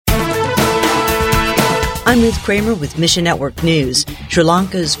I'm Ruth Kramer with Mission Network News. Sri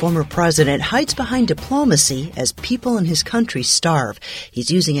Lanka's former president hides behind diplomacy as people in his country starve.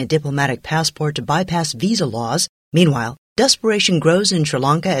 He's using a diplomatic passport to bypass visa laws. Meanwhile, desperation grows in Sri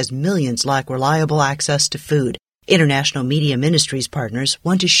Lanka as millions lack reliable access to food. International Media Ministries partners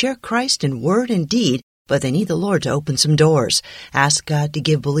want to share Christ in word and deed, but they need the Lord to open some doors. Ask God to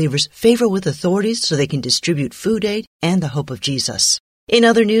give believers favor with authorities so they can distribute food aid and the hope of Jesus. In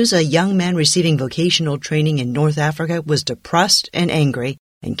other news, a young man receiving vocational training in North Africa was depressed and angry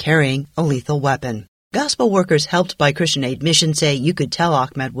and carrying a lethal weapon. Gospel workers helped by Christian Aid Mission say you could tell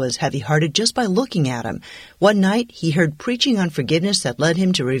Ahmed was heavy-hearted just by looking at him. One night, he heard preaching on forgiveness that led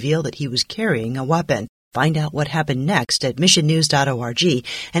him to reveal that he was carrying a weapon. Find out what happened next at missionnews.org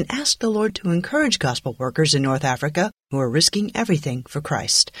and ask the Lord to encourage gospel workers in North Africa who are risking everything for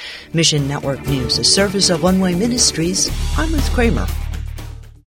Christ. Mission Network News, a service of One Way Ministries. I'm Ruth Kramer.